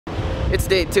It's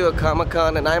day 2 of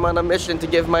Comic-Con and I'm on a mission to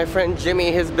give my friend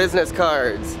Jimmy his business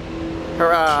cards.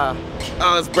 Hurrah!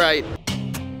 Oh, it's bright.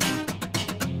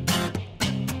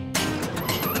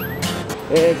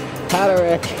 It's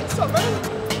Hadarick. What's up,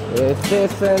 man? It's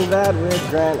this and that with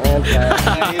Grant and Pat.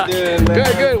 How you doing, man?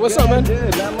 Good, good. What's up, man?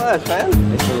 Good, not much,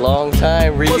 man. It's a long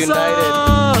time, reunited. What's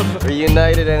up?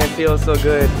 Reunited and it feels so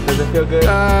good. Does it feel good?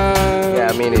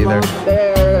 Yeah, me neither.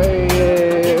 There he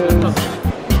is.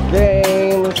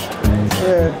 James.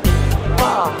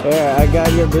 Here, I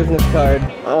got your business card.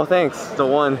 Oh, thanks. The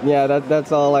one. Yeah,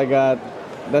 that's all I got.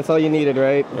 That's all you needed,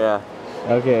 right? Yeah.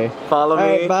 Okay. Follow me. All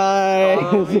right, bye.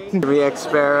 3X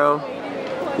Sparrow.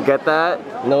 You get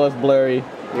that? No, it's blurry.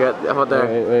 You got, hold there.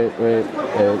 Wait.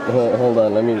 Hold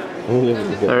on. Let me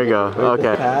There we go.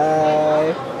 Okay. Hi.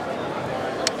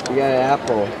 You got an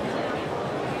apple.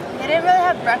 I didn't really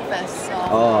have breakfast, so.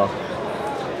 Oh.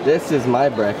 This is my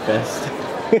breakfast.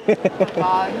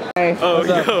 God. Hey, Oh, what's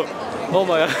up? yo. Oh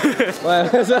my god.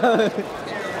 What's up?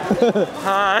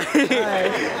 Hi. Hi.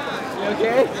 You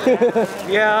okay?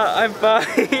 Yeah, I'm fine.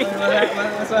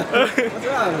 What's up? What's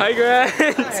wrong? Hi, Grant.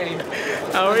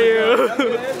 Hi. How are you?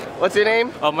 What's your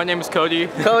name? Oh, my name is Cody.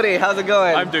 Cody, how's it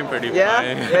going? I'm doing pretty Yeah?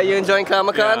 fine. Yeah, you enjoying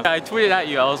Comic-Con? Yeah, I tweeted at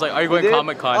you. I was like, are you going did?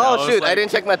 Comic-Con? Oh I was shoot, like, I didn't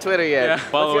check my Twitter yet. Yeah,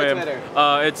 follow What's your him. Twitter?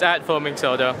 It's at Foaming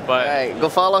Soda. But Alright, go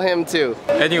follow him too.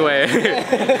 anyway,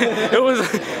 it was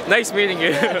nice meeting you.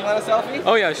 Yeah, you want a selfie?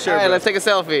 Oh yeah, sure. Alright, bro. let's take a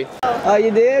selfie. Oh,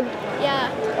 you did? Yeah.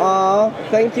 Aw,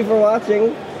 thank you for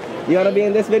watching. You wanna be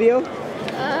in this video?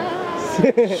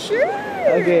 Sure.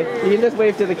 Okay, you can just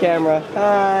wave to the camera.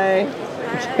 Hi.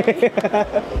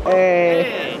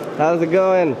 Hey. How's it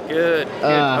going? Good.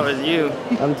 How was you?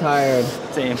 I'm tired.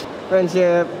 Same.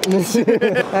 Friendship.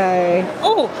 Hi.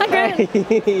 Oh, hi Grant.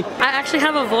 Hi. I actually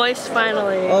have a voice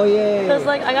finally. Oh yay. Because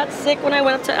like I got sick when I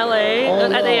went up to LA Oh,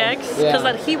 at no. AX because Yeah.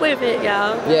 that heat wave hit,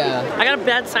 yeah. Yeah. I got a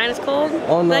bad sinus cold.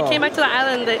 Oh, Then no. I came back to the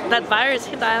island, that virus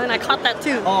hit the island, I caught that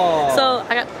too. Oh. So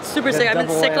I got super sick. I've been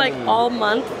double sick like whammy. all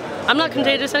month. I'm not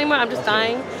contagious anymore, I'm just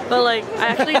dying. But like I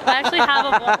actually have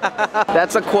a voice.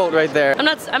 That's a quote right there. I'm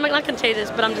not contagious,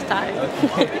 but I'm just dying.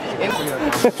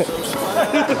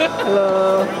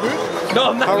 Hello. No,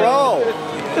 I'm not. Hello.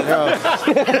 I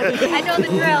know the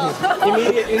drill.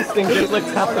 Immediate instinct just like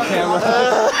tap the camera.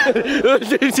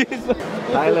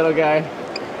 Hi, little guy.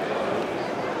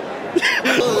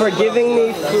 For giving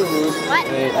me food. What?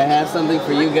 Wait, I have something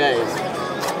for you guys.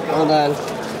 Hold on.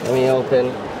 Let me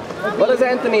open. What does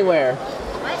Anthony wear?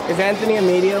 Is Anthony a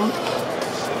medium?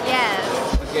 Yes.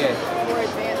 Okay.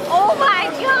 Oh my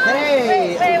god!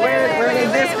 Hey, where did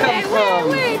this come from?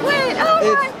 Wait,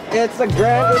 oh my. It's a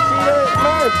Grant Uchida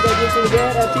merch that you can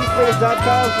get at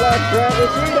teesprings.com/Grant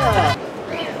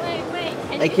Wait.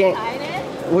 Can I you can't- sign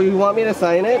it? Well, you want me to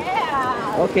sign it?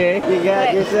 Yeah. Okay, you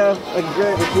got yourself a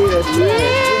Grant Uchida shirt.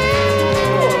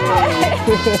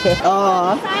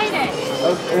 Aw. Sign it.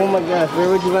 Oh my gosh, where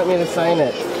would you want me to sign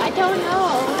it? I don't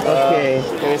know. Okay,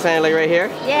 can we sign it like right here?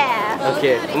 Yeah.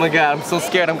 Okay. Oh my god, I'm so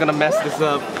scared I'm gonna mess this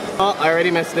up. Oh, I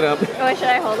already messed it up. Oh, should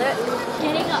I hold it?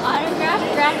 Getting an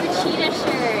autographed Grant Uchida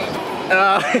shirt.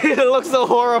 It looks so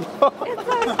horrible.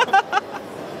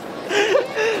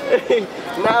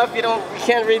 Now if you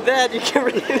can't read that, you can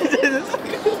read this.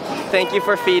 Thank you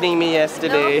for feeding me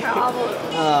yesterday. No problem.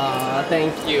 Aw,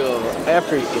 thank you. I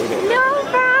appreciate it. No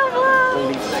problem. The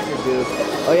least I could do.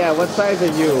 Oh yeah, what size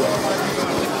are you?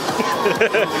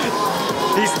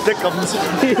 He's thickums.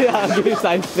 Yeah, I'll give you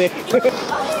size 6.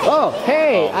 Oh,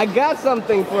 hey, I got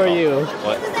something for you.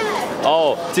 What?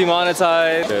 Oh,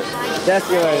 demonetized. That's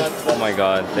yours. Oh my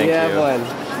god, thank you. You have one.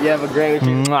 You have a Grant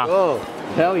Uchida. Mwah. Oh,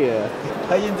 hell yeah.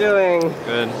 How you doing?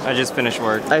 Good. I just finished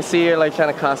work. I see you're like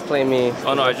trying to cosplay me.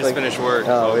 Oh no, I It's just like- finished work.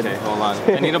 Oh, okay, hold on.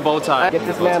 I need a bow tie. Get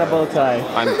this man a bow tie.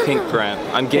 I'm Pink Grant.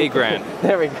 I'm Gay Grant.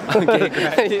 There we go. Okay,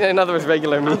 great. In other words,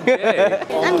 regular me. Hey.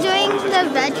 I'm doing the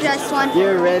red dress one.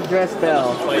 You're a red dress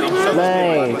belle.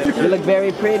 Nice. You look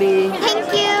very pretty.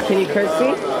 Thank you. Can you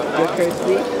curtsy? Good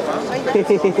curtsy.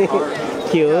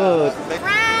 Cute.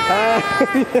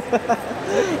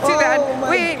 Too bad. Oh my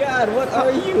Wait. god, what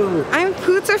are you? I'm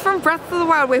Pootser from Breath of the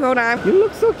Wild. Wait, hold on. You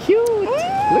look so cute. Look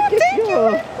at Thank you. you.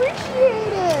 I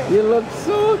appreciate it. You look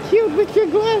so cute with your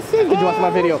glasses. Did you watch my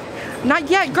video? Not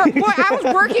yet, girl. Boy, I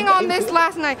was working on this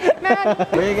last night. Man,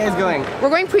 Where are you guys going? we're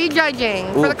going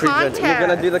prejudging for the Prejudge. contest. You're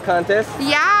gonna do the contest?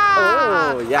 Yeah.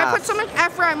 Oh, yeah. I put so much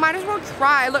effort. I might as well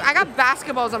try. Look, I got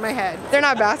basketballs on my head. They're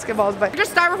not basketballs, but they're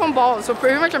just styrofoam balls. So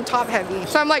pretty much I'm top heavy.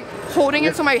 So I'm like holding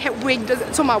it so my wig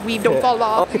doesn't, so my weave don't fall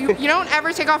off. You don't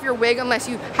ever take off your wig unless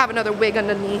you have another wig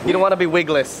underneath. You don't want to be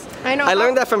wigless. I know. I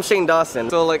learned that from Shane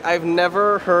Dawson. So like I've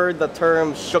never heard the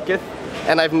term shooketh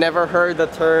and I've never heard the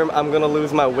term "I'm gonna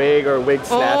lose my wig" or "wig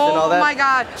snatch" and all that. Oh my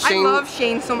god, Shane, I love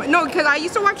Shane so much. No, because I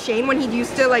used to watch Shane when he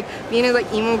used to like be in his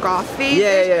like emo goth phase.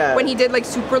 Yeah. When he did like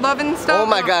Super Love and stuff. Oh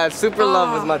my god, Super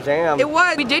Love was my jam. It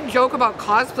was. We did joke about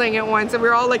cosplaying it once, and we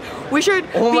were all like, we should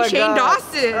be Shane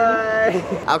Dawson.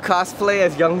 I'll cosplay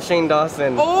as young Shane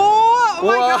Dawson. Oh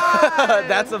my god.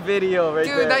 That's a video right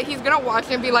there. Dude, that he's gonna watch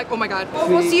it and be like, oh my god.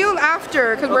 We'll see you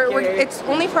after, because it's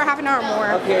only for half an hour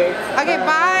more. Okay. Okay,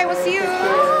 bye. We'll see you.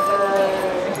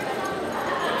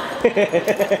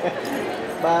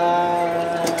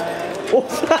 Bye.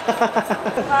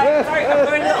 Sorry, I'm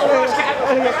going to the Overwatch cab. I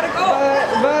gotta go.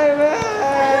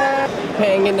 Bye.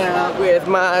 Hanging out with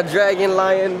my dragon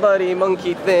lion buddy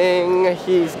monkey thing.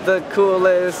 He's the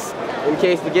coolest. In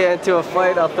case we get into a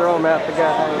fight, I'll throw him at the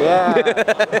guy. Yeah.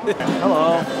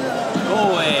 Hello. Go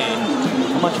away.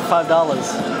 How much for $5?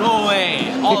 Go away.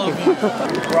 All of you.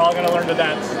 We're all gonna learn to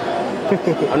dance.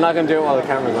 I'm not gonna do it while the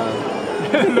camera's on.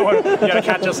 No, you gotta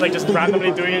catch us like just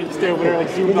randomly doing it. You stay over there like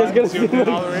zoom in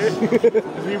all the way.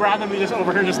 We randomly just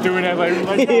over here just doing it like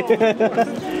no.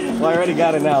 Well, I already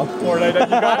got it now. Or like you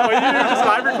got what you just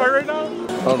live record right now?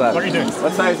 Hold on. What are you doing?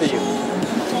 What size are you?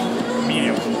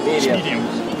 Medium. Medium.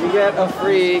 You get a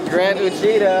free Grand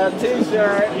Uchida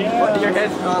t-shirt. Yeah. What, your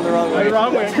head's on the wrong way. The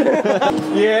wrong way.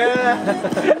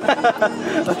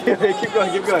 Yeah. Okay, wait, keep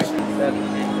going. Is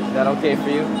that okay for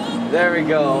you? There we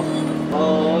go.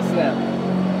 Oh snap.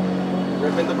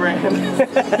 Ripping the brand.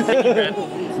 Thank you, man.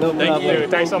 No Thank problem. you.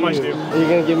 Thanks so much, dude. Are you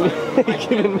gonna give me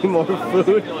giving me more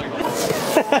food?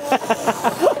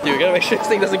 Dude, we gotta make sure this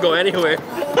thing doesn't go anywhere.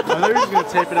 I thought you were just gonna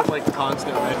tape it up like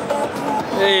constantly.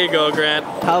 There you go, Grant.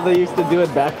 How they used to do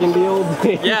it back in the old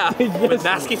days. Yeah, with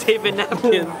masking tape and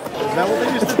napkin. Is that what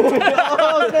they used to do? Oh,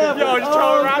 snap. Yo, just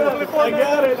throw it randomly. I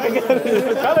got it. I'm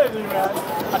telling you, man.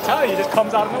 I'm telling you, it just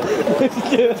comes out of nowhere.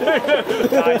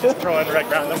 Nah, I just throw it right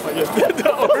random.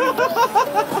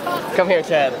 Come here,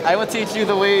 Chad. I will teach you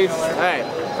the ways. Alright,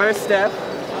 first step,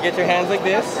 you get your hands like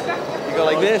this. You go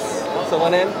like this. So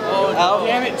one in, out.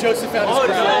 Damn it, Joseph found his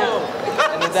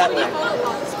And then that way.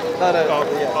 No,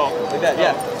 yeah. Like that,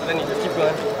 yeah. So then you just keep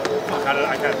going. I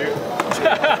can't do it.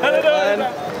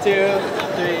 1, 2,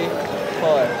 3,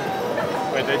 4.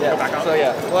 Wait, did you go back out? So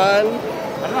yeah, 1. I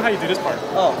don't know how you do this part.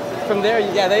 Oh, from there,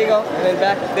 yeah, there you go. And then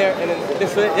back there, and then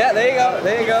this way. Yeah, there you go.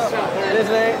 This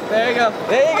way. There you go.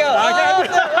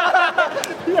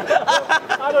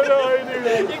 I don't know how you do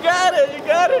that. You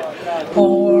got it.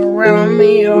 All around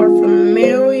me are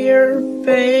familiar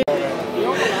faces.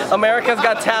 America's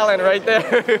Got Talent right there.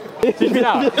 Teach me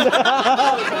now.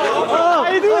 How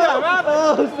you do that, man?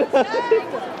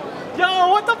 Yo,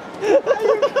 what the?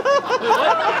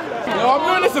 No, I'm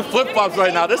doing this in flip-flops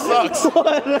right now. This sucks.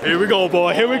 Here we go,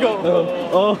 boy. Here we go.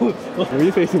 Where are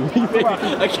you facing?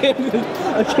 I can't.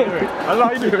 I don't know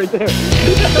how you do it right there.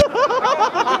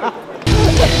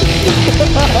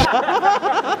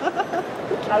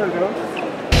 I don't know.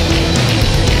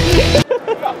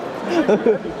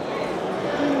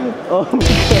 Oh my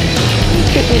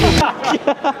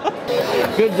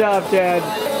God. Good job, Chad.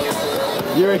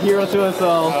 You're a hero to us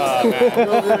all.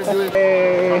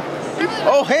 Hey.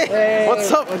 Oh, hey.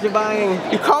 What's up? What you buying?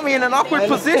 You caught me in an awkward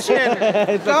position.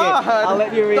 It's God. okay. I'll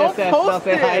let you reassess. Don't I'll post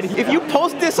say hi to this. you. If you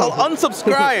post this, I'll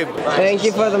unsubscribe. Thank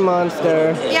you for the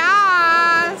monster.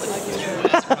 Yes.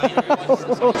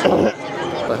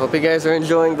 I hope you guys are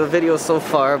enjoying the video so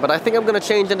far, but I think I'm gonna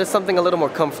change into something a little more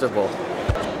comfortable.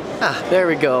 Ah, there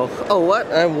we go. Oh, what?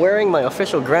 I'm wearing my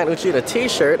official Grand Uchida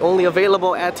t-shirt, only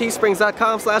available at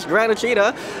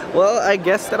teesprings.com/GrandUchida. Well, I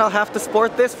guess that I'll have to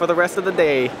sport this for the rest of the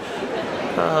day.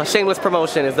 Shameless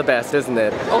promotion is the best, isn't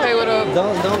it? Okay, what up?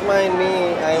 Don't mind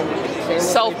me. I'm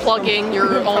Self-plugging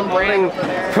your own brand.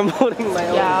 promoting my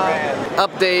own brand.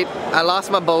 Update, I lost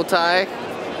my bow tie.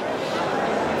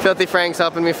 Filthy Frank's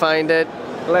helping me find it.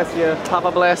 Bless you,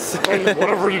 Papa bless.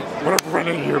 whatever,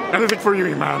 anything for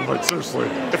you, man. Like seriously,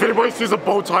 if anybody sees a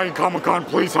bow tie in Comic-Con,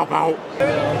 please help out.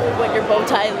 What your bow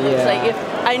tie looks like. If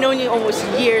I known you almost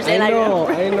years, and I know,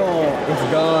 it's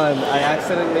gone. I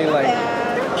accidentally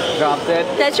dropped it.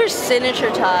 That's your signature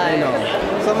tie. I know.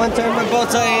 Someone turned my bow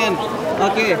tie in.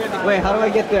 Okay, wait, how do I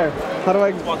get there? How do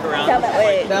I walk around? Down that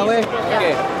way. That way?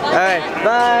 Okay. Alright,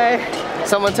 bye.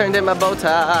 Someone turned in my bow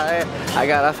tie. I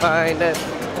gotta find it.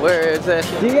 Where is it?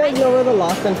 Do you guys know where the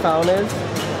Lost and Found is?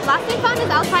 Lost and Found is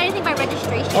outside, I think, by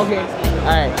registration. Okay.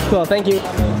 Alright, cool, thank you.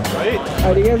 Right.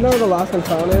 Alright, do you guys know where the Lost and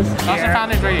Found is? Lost and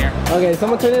Found is right here. Okay,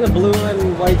 someone turned in a blue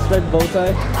and white striped bow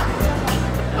tie.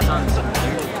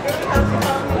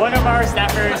 One of our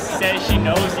staffers says she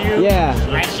knows you. Yeah.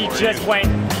 And she just went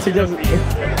to look for you.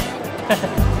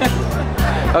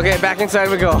 Okay, back inside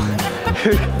we go.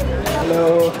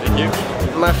 Hello. Thank you.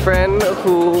 My friend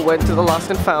who went to the Lost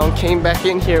and Found came back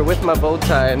in here with my bow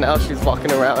tie, and now she's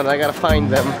walking around and I gotta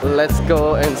find them. Let's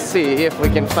go and see if we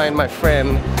can find my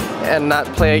friend and not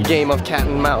play a game of cat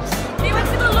and mouse. She went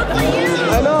to go look for you.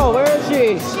 I know, where is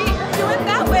she? She went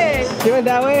that way. She went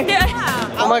that way? Yeah.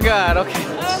 Oh my god, okay.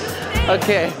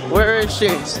 Okay, where is she?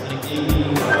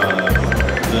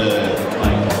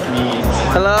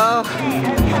 Hello?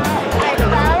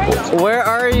 Where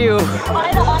are you?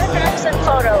 Buy the autographs and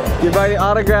photos. You buy the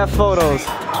autograph photos.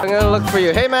 I'm gonna look for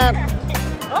you. Hey, Matt.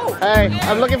 Oh. Hey,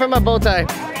 I'm looking for my bow tie.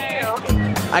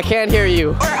 I can't hear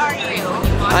you. Where are you?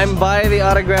 I'm by the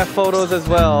autograph photos as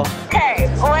well. Okay,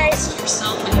 wait.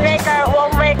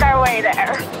 We'll make our way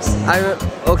there.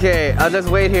 Okay, I'll just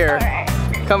wait here. Alright.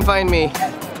 Come find me.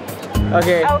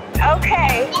 Okay. Oh,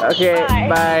 okay. Okay,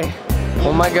 bye.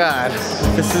 Oh my god.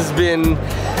 This has been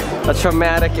a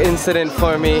traumatic incident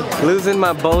for me. Losing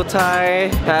my bow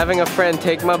tie, having a friend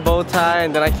take my bow tie,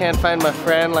 and then I can't find my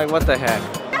friend. Like, what the heck?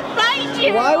 Find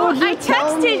you. Why would you I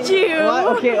texted you. Why?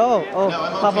 Okay, oh,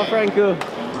 Papa Franco,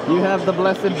 you have the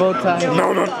blessed bow tie.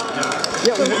 No.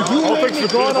 Yeah, you made me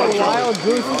go on a wild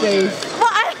goose chase.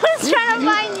 Well, I was trying to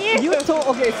find you. You told,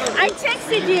 okay, so I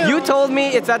texted you. you told me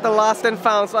it's at the Lost and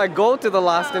Found, so I go to the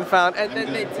Lost and Found, and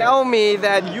then they tell me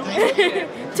that you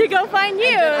to go find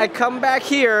you. I come back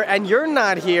here, and you're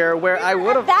not here, where I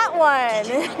would have. That one.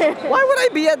 Why would I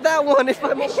be at that one if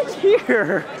I'm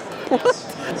here? What?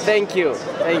 Thank you.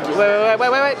 Thank you.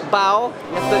 Wait. Bow.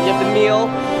 You have to kneel.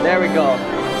 There we go.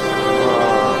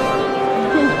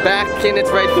 Back in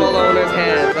its rightful owner's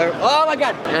hands. Oh my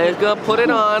god! And he's gonna put it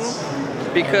on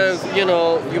because, you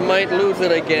know, you might lose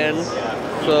it again.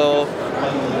 So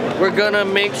we're gonna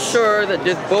make sure that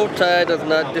this bow tie does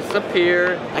not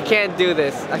disappear. I can't do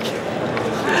this.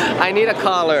 I need a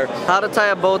collar. How to tie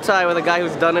a bow tie with a guy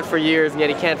who's done it for years and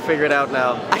yet he can't figure it out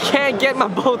now. I can't get my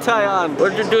bow tie on.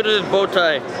 What did you do to this bow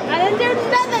tie? I didn't do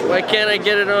nothing. Why can't I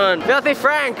get it on? Filthy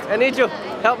Frank, I need you.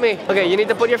 Help me. Okay, you need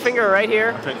to put your finger right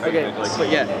here. Okay,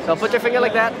 yeah. So put your finger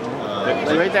like that. Like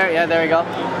right there. Yeah, there we go.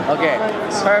 Okay,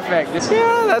 perfect.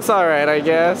 Yeah, that's all right, I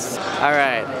guess. All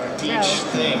right.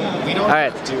 All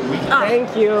right.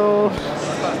 Thank you.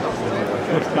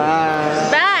 Bye.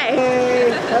 Bye.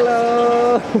 Hey,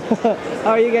 hello.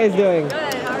 How are you guys doing?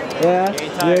 Good, how are you? Yeah,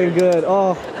 doing good.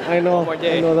 Oh, I know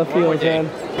the feels, man.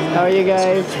 How are you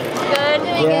guys? Good.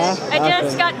 Yeah? I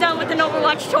just got done with an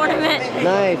Overwatch tournament.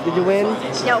 Nice. Did you win?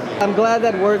 No. I'm glad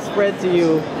that word spread to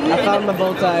you. I found the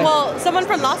bow tie. Well, someone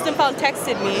from Lost and Found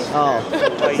texted me. Oh.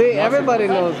 See, everybody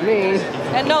knows me.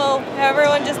 And no,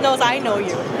 everyone just knows I know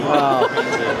you. Wow.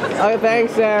 Okay,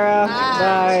 thanks, Sarah.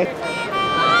 Bye.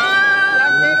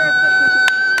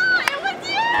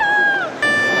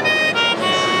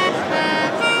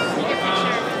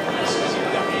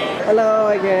 Hello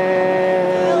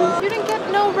again. You didn't get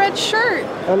no red shirt.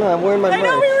 Oh no, I'm wearing my merch. I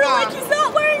know, we were like, he's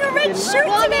not wearing a red shirt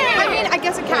today. I mean, I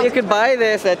guess it counts. You could buy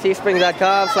this at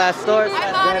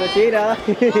teespring.com/store/GranUchida.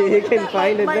 You can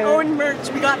find it My there. own merch,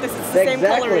 we got this, it's the same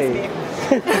color as me.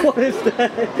 What is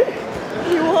that?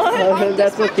 You won?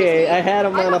 That's okay. I had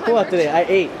them on a plate today. I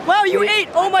ate. Wow, you ate!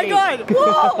 Oh my god!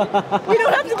 Whoa! We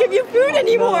don't have to give you food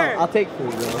anymore! No, I'll take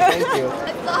food, though. Thank you.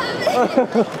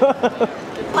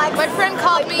 My friend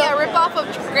called me a ripoff of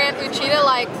Grand Uchida,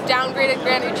 like downgraded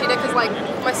Grand Uchida, because like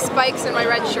my spikes and my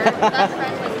red shirt. That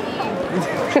friend was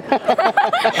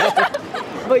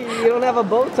But you don't have a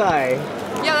bow tie.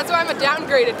 Yeah, that's why I'm a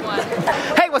downgraded one.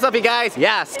 Hey, what's up, you guys?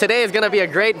 Yes, today is gonna be a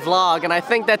great vlog, and I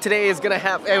think that today is gonna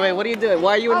have. Hey, wait, what are you doing?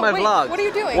 Why are you in my vlog? What are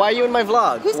you doing? Why are you in my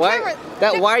vlog? Whose camera?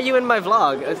 Why are you in my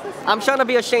vlog? I'm trying to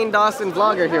be a Shane Dawson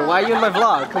vlogger here. Why are you in my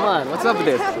vlog? Come on, what's up with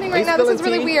this? What's happening Are you right now? This spilling is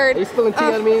really tea? weird. Are you spilling tea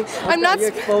on me? I'm not. Are you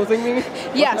exposing me?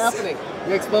 Yes. What's happening?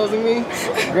 You're exposing me?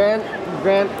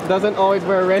 Grant doesn't always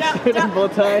wear a red shirt and bow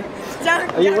tie.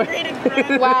 Are you wearing?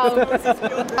 Wow.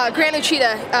 Grand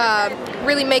Uchida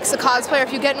really makes a cosplayer.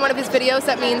 If you get in one of his videos,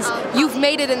 that means you've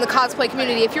made it in the cosplay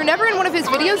community. If you're never in one of his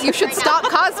videos, you should stop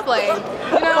cosplaying.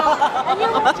 You know, you're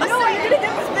gonna get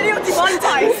this video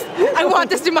demonetized. I want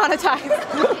this demonetized.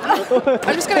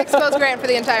 I'm just gonna expose Grant for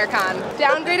the entire con.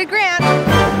 Downgraded Grant.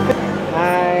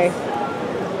 Hi.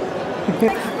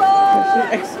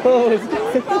 Exposed.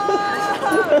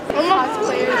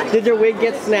 Did your wig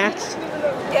get snatched?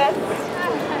 Yes.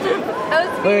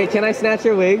 Wait, can I snatch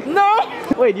your wig? No!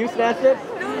 Wait, you snatched it?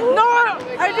 No,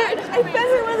 I did. I fed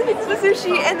her one of the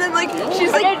sushi, and then like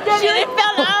she's like, she like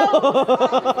fell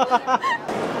out.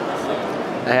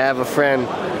 I have a friend.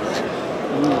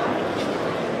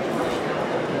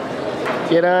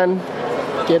 Get on.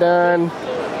 Get on.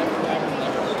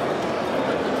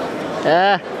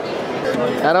 Ah.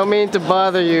 I don't mean to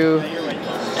bother you.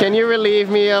 Can you relieve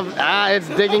me of... it's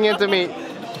digging into me.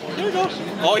 There you go.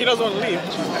 Oh, he doesn't want to leave.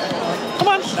 Come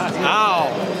on. Ow.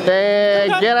 Hey,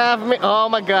 get off me. Oh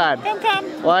my God. Come.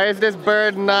 Why is this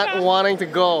bird not wanting to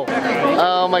go?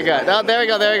 Oh my God. Oh, there we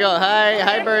go.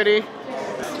 Hi, birdie.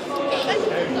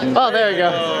 Oh, there we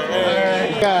go.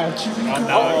 God.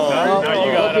 Now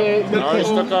you got okay. Now he's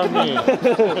stuck on me.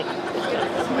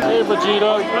 Hey,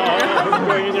 Uchida.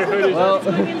 Going in your hoodie. Well,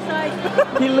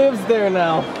 he lives there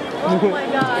now. Oh my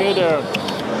God. Hey there.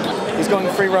 He's going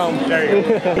free roam. There you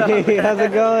go. Hey, how's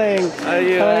it going? How are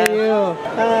you? Hi.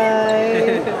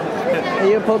 Are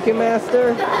you a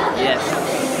Pokemaster? Yes.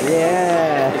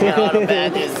 Yeah. Got a lot of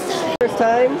badges. First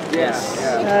time? Yes.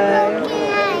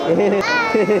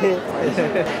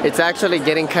 It's actually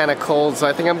getting kind of cold, so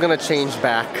I think I'm gonna change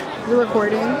back. You're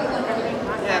recording?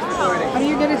 Yeah, recording. How do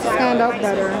you get it to stand up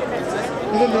better?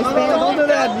 Is it this thing? Don't do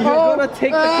that. You're gonna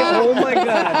take the oh my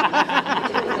God.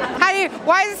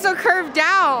 Why is it so curved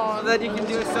down? So that you can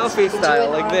do a selfie style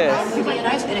like this.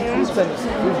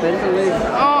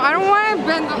 Oh, I don't want to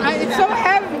bend. It's so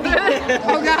heavy.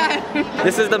 Oh God.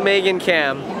 This is the Megan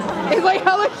cam. It's like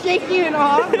hella shaky and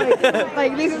off.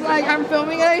 Like this is like I'm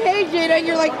filming and like, hey Jada, and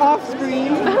you're like off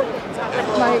screen.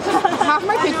 Like half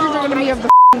my pictures are gonna be of the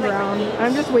ground.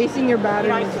 I'm just wasting your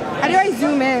battery. How do I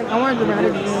zoom in? I want a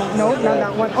dramatic zoom. Nope, not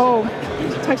that one. Oh,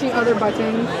 touching other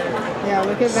buttons. Yeah,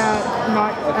 look at that. I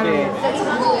don't know.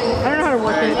 I don't know how to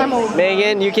work this. I'm old.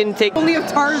 Megan, you can take. Only of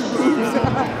Tars boobs.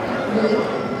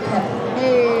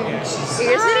 Hey. Is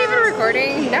it even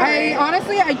recording? No.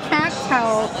 Honestly, I can't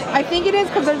tell. I think it is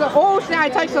because there's a. Oh snap! I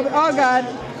touched something. Oh God.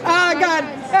 Oh God.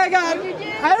 Oh God.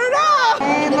 I don't know.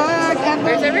 Hey, look.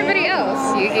 There's everybody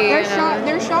else.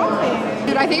 They're shopping.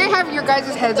 Dude, I think I have your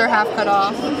guys' heads are half cut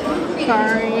off.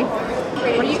 Sorry. What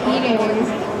are you eating?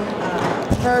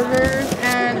 Burgers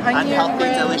and onion Unhealthy,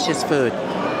 rings. delicious food.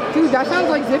 Dude, that sounds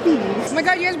like zippy. Oh my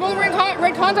God, you guys both wearing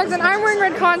red contacts and I'm wearing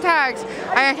red contacts.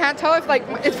 I can't tell if like,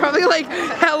 it's probably like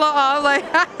hella off, like.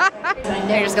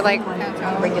 You're just gonna like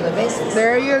regular basis.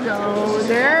 There you go,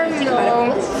 there you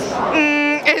go.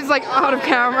 It's like out of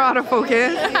camera, out of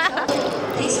focus.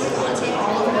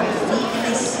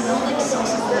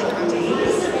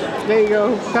 There you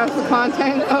go, that's the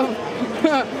content of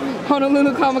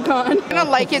Honolulu Comic-Con. You're gonna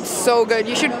like it so good.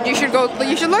 You should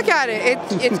look at it.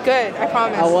 It's good, I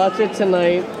promise. I'll watch it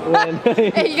tonight when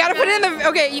Hey, you gotta put it in the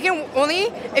okay, you can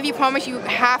only if you promise you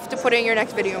have to put it in your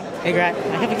next video. Hey Grant,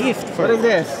 I have a gift for What is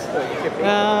this?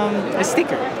 a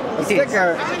sticker. A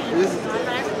sticker.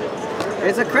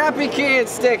 It's a Crappy Kid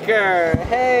sticker.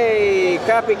 Hey,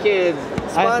 Crappy Kids,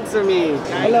 sponsor me.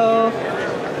 Hello.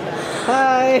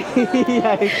 Hi.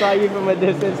 I saw you from a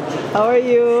distance. How are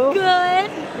you? Good.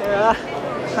 Yeah.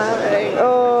 Hi.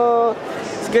 Oh,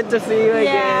 it's good to see you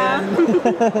again.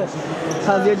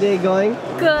 How's your day going?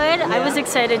 Good. I was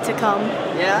excited to come.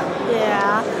 Yeah?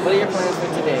 Yeah. What are your plans for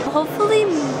today? Hopefully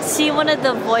see one of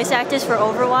the voice actors for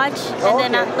Overwatch. And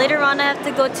then later on I have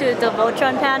to go to the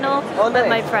Voltron panel with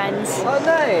my friends. Oh,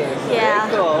 nice. Yeah.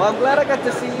 Very cool. I'm glad I got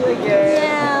to see you again.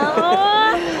 Yeah.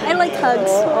 Oh, I like hugs.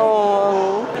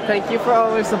 Oh. Thank you for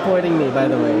always supporting me, by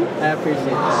the way. I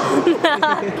appreciate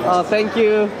that. Oh, thank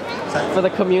you for the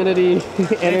community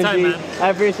energy. man. I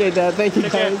appreciate that. Thank you,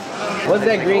 guys. What's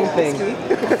that green thing?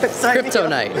 Crypto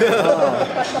night.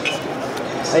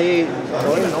 Hey,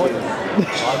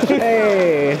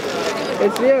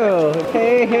 it's you.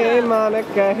 Hey,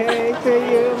 Monica. Hey to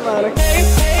you, Monica.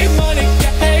 Hey, Monica.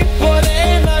 Hey,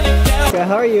 Monica.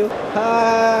 How are you?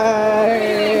 Hi.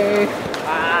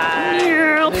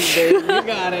 You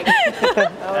got it.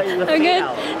 How are you? I'm good.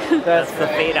 That's the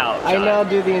fade out. I now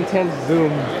do the intense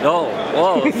zoom. Oh,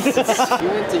 whoa. You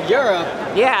went to Europe.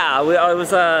 Yeah, I was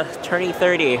turning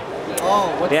 30.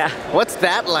 Oh, what's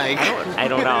that like? I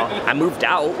don't know. I moved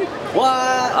out.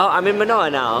 What? Oh, I'm in Manoa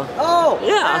now. Oh,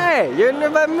 Yeah. Hey, you're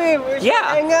nearby me. We should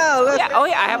hang out. Let's Oh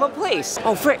yeah, I have a place.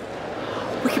 Oh frick.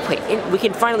 We can play. We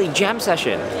can finally jam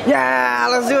session. Yeah,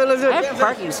 let's do it. Let's do it. I have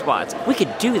parking spots. We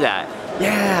could do that.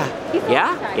 Yeah.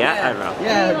 Yeah? Yeah? I don't know.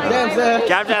 Yeah, dance.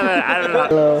 Jam, I don't know.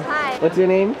 Hello. Hi. What's your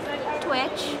name?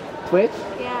 Twitch. Twitch?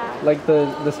 Yeah. Like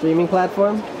the streaming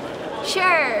platform?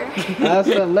 Sure.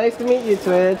 Awesome. Nice to meet you,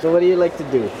 Twitch. So what do you like to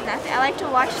do? Nothing. I like to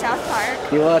watch South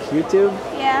Park. You watch YouTube?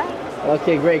 Yeah.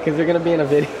 Okay, great, because you're going to be in a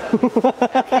video.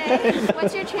 Okay.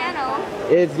 What's your channel?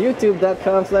 It's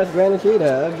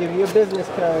youtube.com/GrandUchida. I'll give you a business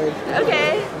card.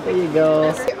 Okay. There you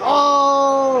go.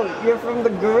 Oh, you're from the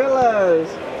Gorillas.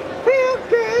 Feel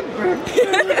good.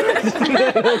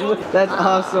 That's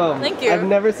awesome. Thank you. I've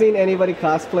never seen anybody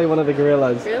cosplay one of the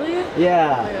Gorillas. Really?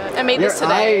 Yeah. I made Your this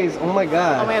today. eyes. Oh my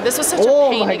god. Oh my god, this was such a Oh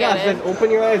pain my to get gosh, in. then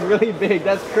open your eyes really big.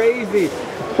 That's crazy.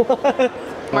 What?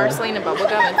 Marceline and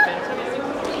bubblegum and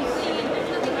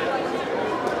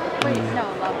Wait, no,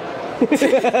 love.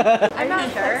 I'm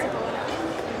not sure.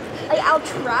 I'll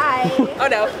try. Oh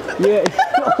no. Yeah.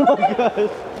 Oh my gosh.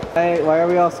 Hey, why are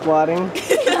we all squatting?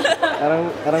 I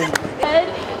don't.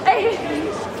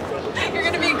 You're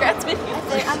gonna be a grad video.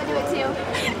 I'm gonna do it too.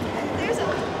 There's a.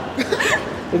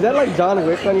 Is that like John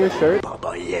Wick on your shirt?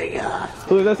 Baba Yaga.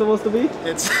 Who is that supposed to be?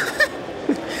 It's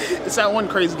it's that one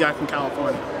crazy guy from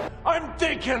California. I'm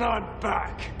thinking I'm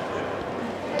back.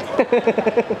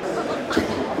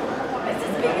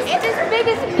 It's as big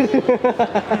as me.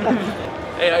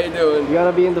 Hey, how you doing? You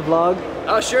gotta be in the vlog?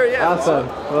 Oh, sure, yeah. Awesome.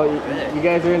 Well, you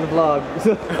guys are in the vlog.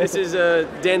 This is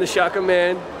Dan the Shaka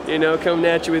Man, you know, coming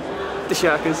at you with the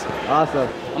shakas. Awesome.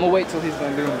 I'm gonna wait till he's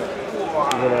done doing it.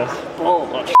 Oh,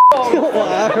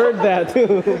 I heard that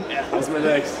too. yeah, that's my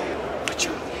next.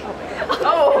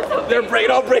 Oh, they're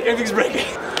breaking, all breaking, everything's breaking.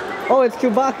 Oh, it's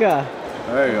Chewbacca.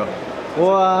 There you go.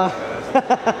 Wow.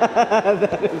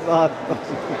 That is awesome.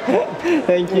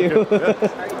 Thank you.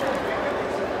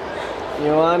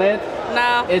 You want it?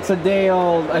 No. It's a day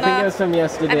old. I think it was from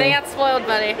yesterday. I think that's spoiled,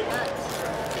 buddy.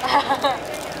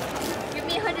 Give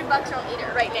me $100 and I'll eat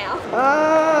it right now.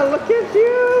 Ah, look at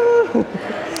you!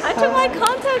 I took my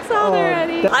contacts out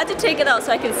already. I had to take it out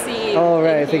so I can see. Oh,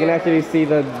 right. So you can actually see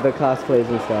the cosplays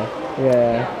and stuff.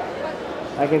 Yeah.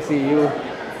 I can see you.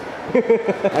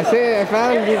 I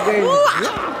found you guys.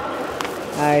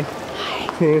 Hi.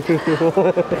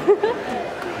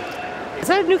 Is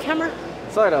that a new camera?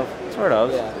 Sort of. Sort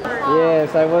of. Yeah.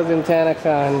 Yes, I was in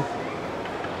TanaCon.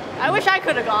 I wish I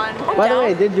could have gone. By the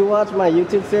way, did you watch my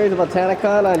YouTube series about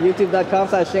TanaCon on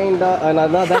youtube.com/Shane? No,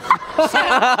 that's...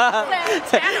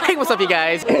 Hey, what's up, you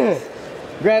guys?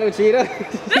 Grand Uchida.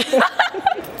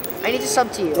 I need to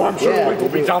sub to you. Well, I'm sure the link will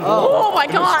be down below. Oh my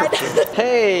god.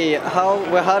 Hey,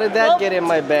 how did that get in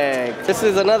my bag? This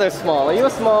is another small. Are you a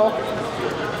small?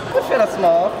 Would fit a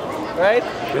small, right?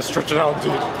 Let's stretch it out,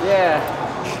 dude. Yeah.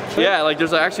 Yeah, like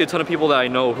there's actually a ton of people that I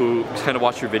know who kind of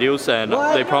watch your videos, and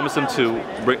they promise them to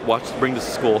bring this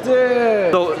to school.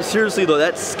 Dude. So seriously though,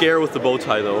 that scare with the bow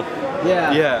tie though.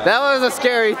 Yeah. Yeah. That was a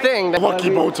scary thing. Lucky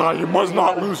bow tie. You must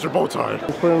not lose your bow tie.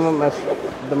 Put them on the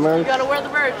merch. You gotta wear the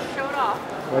merch. Show it off.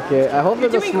 Okay, I hope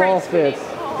that the small fits.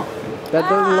 That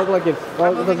doesn't look like it.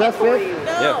 Oh, does that fit?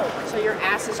 Yeah. So your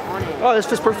ass is on it. Oh, this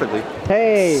fits perfectly.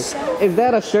 Hey, is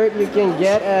that a shirt you can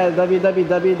get at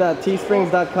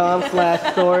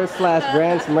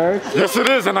www.teesprings.com/store/brands-merch? Yes, it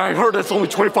is, and I heard it's only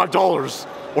 $25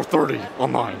 or $30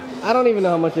 online. I don't even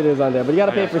know how much it is on there, but you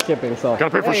gotta pay for shipping, so.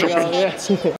 Gotta pay for There you shipping. go, yeah.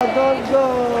 Don't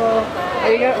go.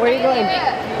 Where are you going?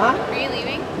 Huh? Are you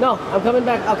leaving? No, I'm coming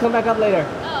back. I'll come back up later.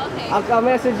 Oh, okay. I'll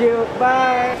message you.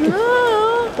 Bye.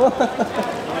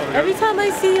 Every time I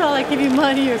see you, I'll give you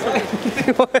money or something.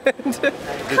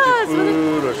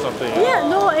 Food or something. Yeah,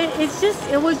 no, it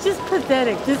was just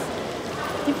pathetic. Just,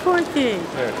 you poor thing.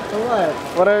 What?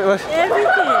 What?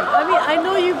 Everything. I mean, I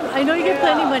know you get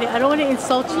plenty of money. I don't want to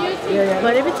insult you,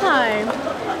 but every time,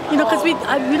 you know, because we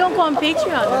don't go on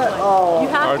Patreon. You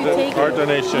have to take our it.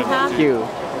 donation. Thank you.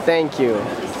 Thank you.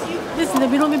 Listen,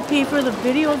 we don't even pay for the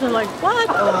videos. They're like, what?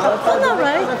 That's not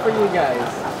right. Those are for you guys.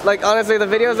 Like, honestly, the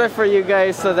videos are for you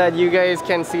guys so that you guys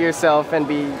can see yourself and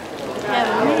be...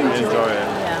 Yeah, we enjoy it.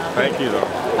 Yeah. Thank you, though.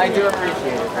 I do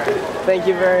appreciate it. Thank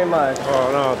you very much.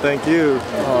 Oh, no, thank you.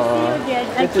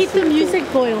 And keep the music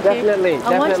going, okay? Definitely,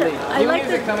 definitely. I like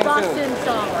the Boston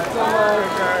song.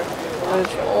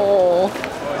 Oh.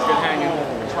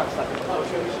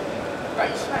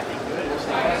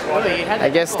 I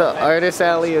guess the artist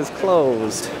alley is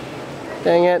closed.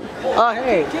 Dang it. Oh,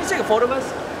 hey. Can you take a photo of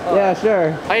us? Yeah,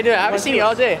 sure. How you doing? I haven't seen you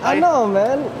all day. I know,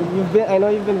 man. I know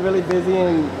you've been really busy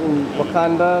in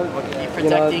Wakanda.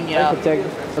 Protecting,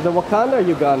 the Wakanda or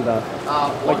Uganda?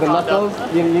 Like the Knuckles?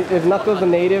 Is Knuckles the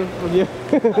native of you?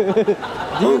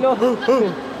 Do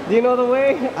you know the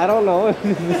way? I don't know.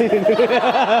 Hey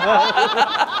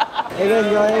guys,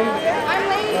 going?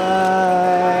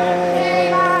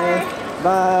 Bye.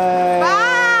 Bye.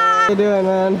 How you doing,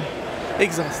 man?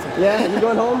 Exhausted. Yeah, you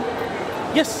going home?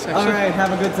 Yes, actually. All right,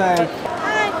 have a good time.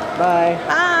 Bye. Bye.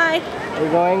 Bye. Are you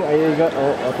going? Are you going?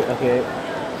 Oh, okay.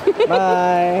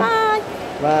 Bye. Bye.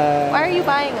 Bye. Why are you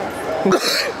buying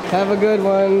us? Have a good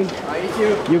one.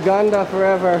 Uganda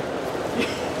forever.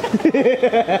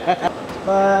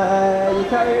 Bye. You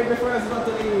can't hear before I was about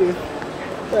to leave.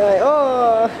 Bye.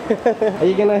 Oh. Are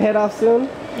you gonna head off soon?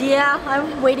 Yeah,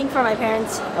 I'm waiting for my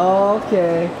parents. Oh,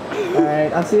 okay. All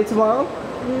right. I'll see you tomorrow.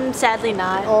 Sadly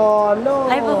not. Oh no.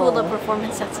 I have a hula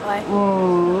performance, that's why.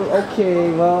 Okay,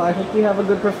 well, I hope you have a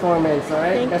good performance,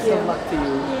 alright? Thank Best you. of luck to you.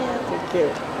 Yeah. Take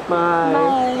care. Bye.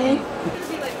 Bye.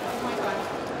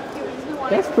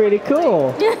 That's pretty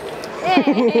cool.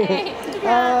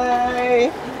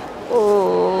 Hi.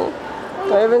 Oh,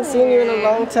 I haven't seen you in a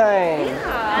long time.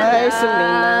 Hi,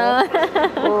 Selena.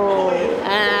 Oh.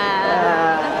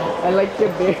 I like your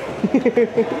beard. Still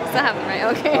haven't, right?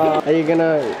 Okay. Are you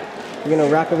gonna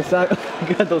rock them sock?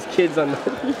 Got those kids on the.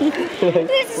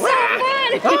 This is so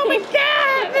fun! Oh my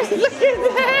god! Look at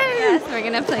that! Yes, we're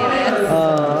gonna play this.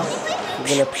 We're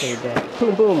gonna play that.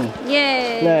 Boom boom.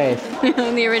 Yay! Nice.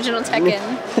 The original Tekken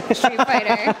Street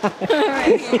Fighter.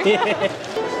 Right here.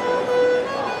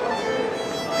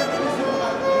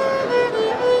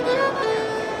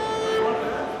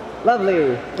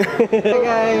 Lovely. Hey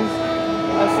guys.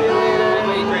 I'll see you later.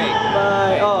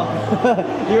 Bye. Oh,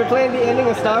 you were playing the ending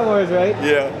of Star Wars, right?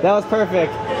 Yeah. That was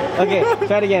perfect. Okay,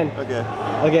 try it again. Okay.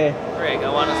 Okay. Greg, I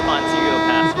want to sponsor you a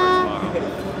pass for tomorrow.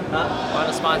 Huh? I want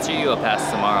to sponsor you a pass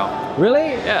tomorrow.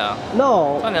 Really? Yeah.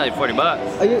 No. It's only like $40.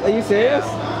 Are you serious?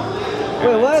 Yeah.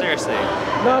 Wait, what? Seriously.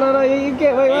 No, you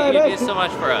can't. Wait, you do so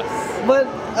much for us. But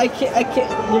I can't.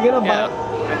 You're gonna buy.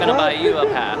 I'm gonna buy you a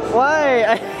pass.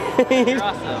 Why? You're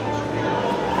awesome.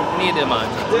 Need the money.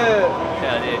 Dude.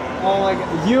 Yeah, dude. Oh my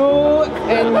god. You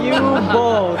and you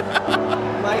both.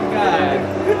 My god.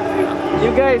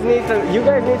 You guys need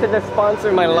to just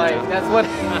sponsor my life. That's what.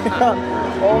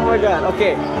 Oh my god.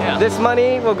 Okay. Yeah. This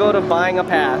money will go to buying a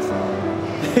pass.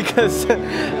 Because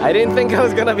I didn't think I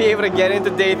was gonna be able to get into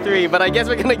day 3, but I guess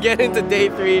we're gonna get into day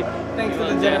 3 thanks to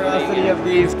the generosity of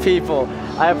these people.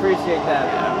 I appreciate that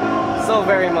so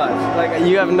very much. Like,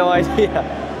 you have no idea.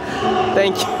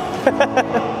 Thank you.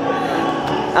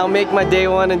 I'll make my day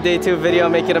 1 and day 2 video,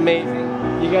 make it amazing.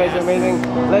 You guys are amazing.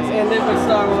 Let's end it with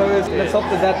Star Wars. Let's hope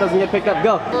that doesn't get picked up.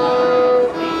 Go.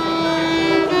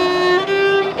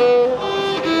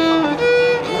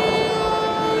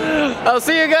 I'll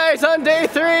see you guys on day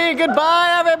 3.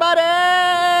 Goodbye, everybody.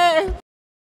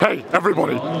 Hey,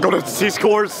 everybody, go to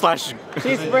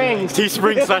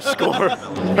Teespring/score.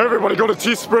 Everybody, go to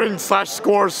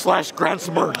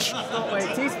Teespring/score/grants-merch.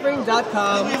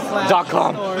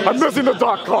 Teespring.com/. I'm missing the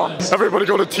 .com. Everybody,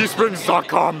 go to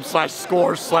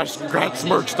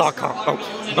teespring.com/score/grants-merch.com. Oh,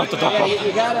 not the .com. Yeah,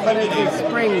 you got it, but it's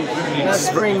springs, not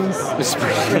springs.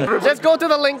 Just go to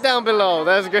the link down below.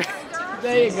 That's great.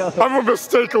 There you go. I'm a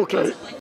mistake, okay?